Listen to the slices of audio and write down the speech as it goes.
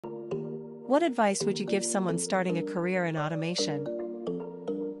What advice would you give someone starting a career in automation?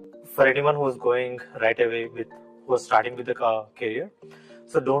 For anyone who's starting with the career,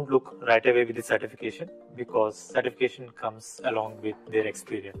 so don't look right away with the certification, because certification comes along with their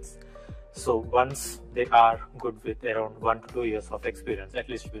experience. So once they are good with around 1 to 2 years of experience, at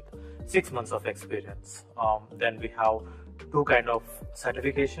least with 6 months of experience, then we have two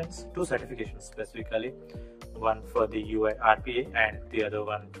certifications specifically, one for the UI RPA and the other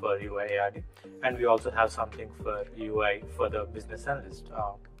one for UI ARD, and we also have something for UI for the business analyst,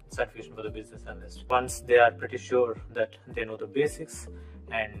 certification for the business analyst. Once they are pretty sure that they know the basics,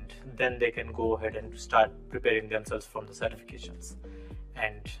 and then they can go ahead and start preparing themselves from the certifications,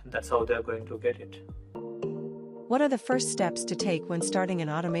 and that's how they're going to get it. What are the first steps to take when starting an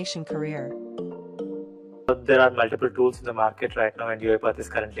automation career? There are multiple tools in the market right now, and UiPath is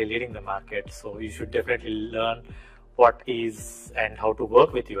currently leading the market, so you should definitely learn what is and how to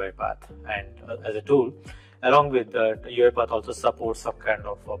work with UiPath and as a tool. Along with that, UiPath also supports some kind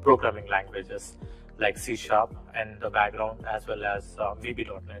of programming languages like C# and the background, as well as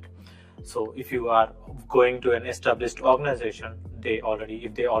VB.NET. So if you are going to an established organization,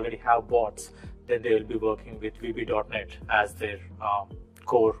 if they already have bots, then they will be working with VB.NET as their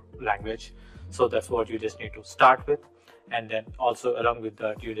core language. So that's what you just need to start with, and then also along with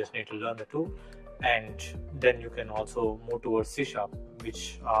that, you just need to learn the tool, and then you can also move towards C#,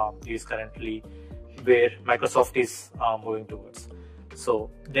 which is currently where Microsoft is moving towards.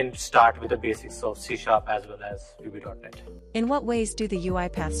 So then start with the basics of C# as well as VB.NET. In what ways do the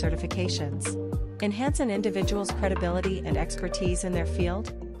UiPath certifications enhance an individual's credibility and expertise in their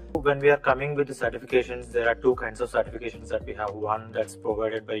field? When we are coming with the certifications, there are two kinds of certifications that we have. One that's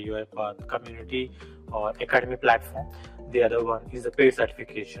provided by UiPath community or academy platform. The other one is the paid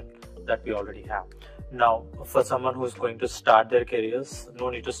certification that we already have. Now, for someone who is going to start their careers, no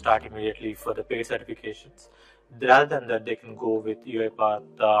need to start immediately for the paid certifications. Rather than that, they can go with UiPath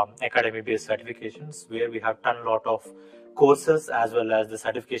academy-based certifications, where we have done a lot of courses as well as the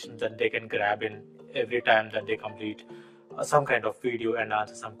certifications that they can grab in every time that they complete some kind of video and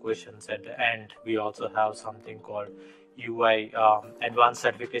answer some questions at the end. We also have something called UI advanced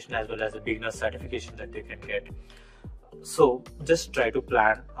certification as well as a beginner certification that they can get. So just try to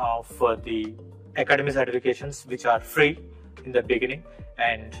plan for the academy certifications, which are free in the beginning,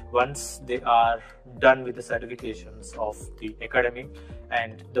 and once they are done with the certifications of the academy,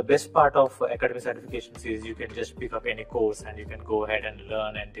 and the best part of academy certifications is you can just pick up any course and you can go ahead and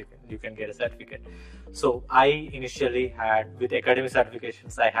learn, and you can get a certificate. So I initially had, with academy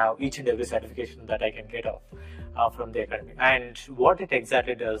certifications, I have each and every certification that I can get off from the academy, and what it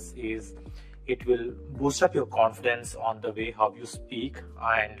exactly does is it will boost up your confidence on the way how you speak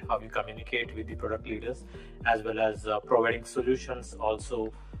and how you communicate with the product leaders, as well as providing solutions.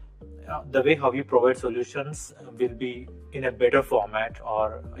 Also, the way how you provide solutions will be in a better format,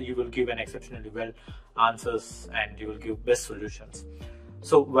 or you will give an exceptionally well answers and you will give best solutions.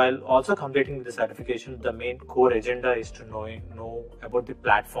 So while also completing the certification, the main core agenda is to know about the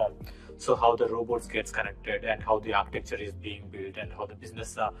platform. So how the robots gets connected, and how the architecture is being built, and how the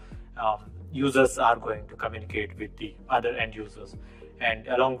business users are going to communicate with the other end users. And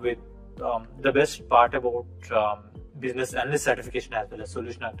along with the best part about business analyst certification as well as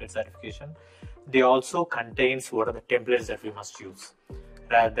solution architect certification, they also contains what are the templates that we must use,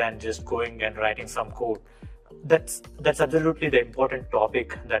 rather than just going and writing some code. That's absolutely the important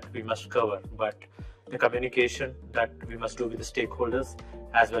topic that we must cover, but the communication that we must do with the stakeholders,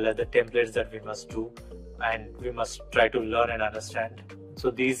 as well as the templates that we must do, and we must try to learn and understand. So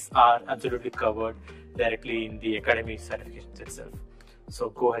these are absolutely covered directly in the academy certifications itself. So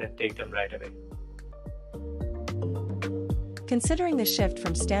go ahead and take them right away. Considering the shift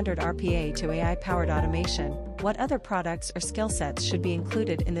from standard RPA to AI-powered automation, what other products or skill sets should be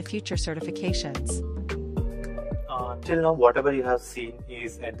included in the future certifications? Till now, whatever you have seen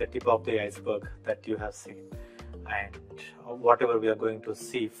is at the tip of the iceberg that you have seen. And whatever we are going to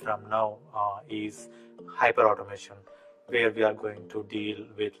see from now is hyper automation, where we are going to deal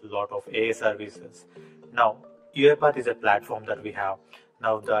with a lot of AI services. Now, UiPath is a platform that we have.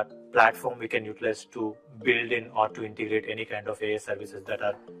 Now, that platform we can utilize to build in or to integrate any kind of AI services that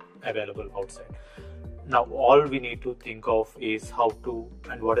are available outside. Now, all we need to think of is how to,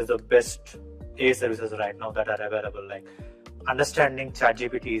 and what is the best AI services right now that are available. Like, understanding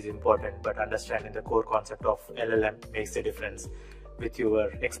ChatGPT is important, but understanding the core concept of LLM makes a difference with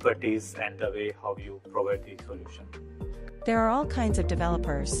your expertise and the way how you provide the solution. There are all kinds of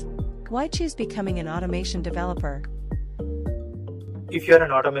developers. Why choose becoming an automation developer? If you're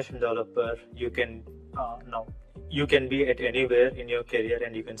an automation developer, you can now you can be at anywhere in your career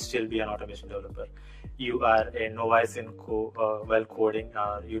and you can still be an automation developer. You are a novice in coding,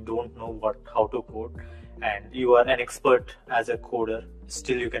 you don't know how to code, and you are an expert as a coder,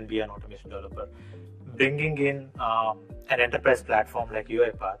 still you can be an automation developer. Bringing in an enterprise platform like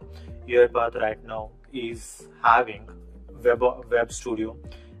UiPath right now is having web studio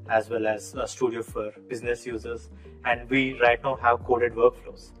as well as a studio for business users, and we right now have coded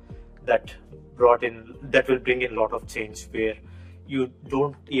workflows that will bring in a lot of change, where you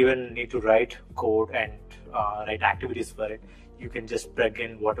don't even need to write code and write activities for it. You can just plug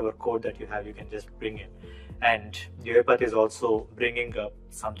in whatever code that you have, you can just bring in. And UiPath is also bringing up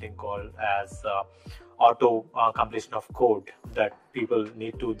something called as auto completion of code, that people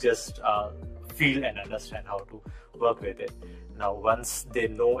need to just feel and understand how to work with it. Now, once they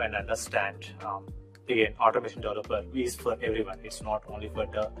know and understand, again, automation developer is for everyone. It's not only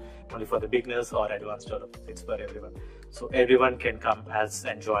for the beginners or advanced developers. It's for everyone. So everyone can come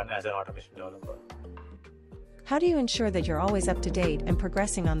and join as an automation developer. How do you ensure that you're always up to date and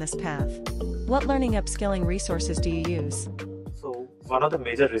progressing on this path? What learning upskilling resources do you use? So one of the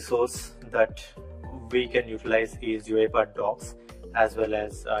major resources that we can utilize is UiPath Docs as well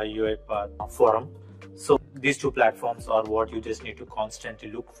as UiPath Forum. So these two platforms are what you just need to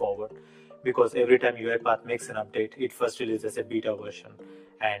constantly look forward, because every time UiPath makes an update, it first releases a beta version,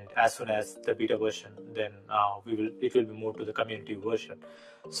 and as soon as the beta version, then it will be moved to the community version.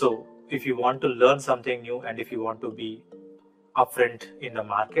 So if you want to learn something new and if you want to be upfront in the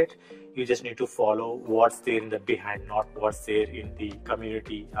market, you just need to follow what's there in the behind, not what's there in the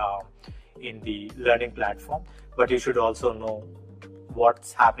community, in the learning platform. But you should also know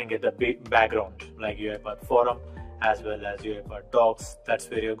what's happening at the background, like UiPath Forum as well as UiPath Docs. That's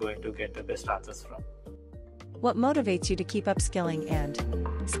where you're going to get the best answers from. What motivates you to keep upskilling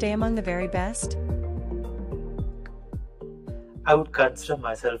and stay among the very best? I would consider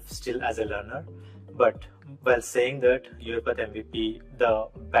myself still as a learner, but while saying that, UiPath MVP, the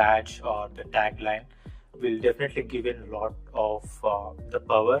badge or the tagline, will definitely give in a lot of the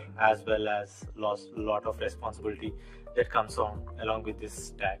power as well as lot of responsibility that comes on along with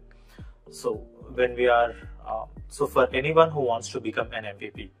this tag. So when we are so for anyone who wants to become an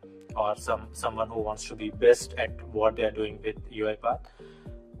MVP or someone who wants to be best at what they are doing with UiPath,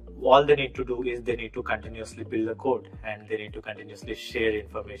 all they need to do is they need to continuously build the code and they need to continuously share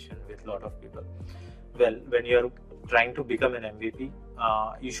information with a lot of people. Well, when you're trying to become an MVP,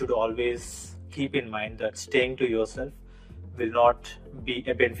 you should always keep in mind that staying to yourself will not be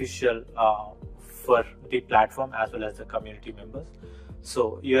beneficial for the platform as well as the community members.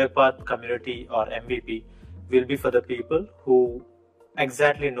 So UiPath community or MVP will be for the people who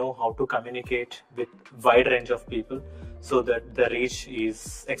exactly know how to communicate with wide range of people, so that the reach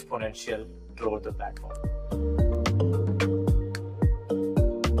is exponential throughout the platform.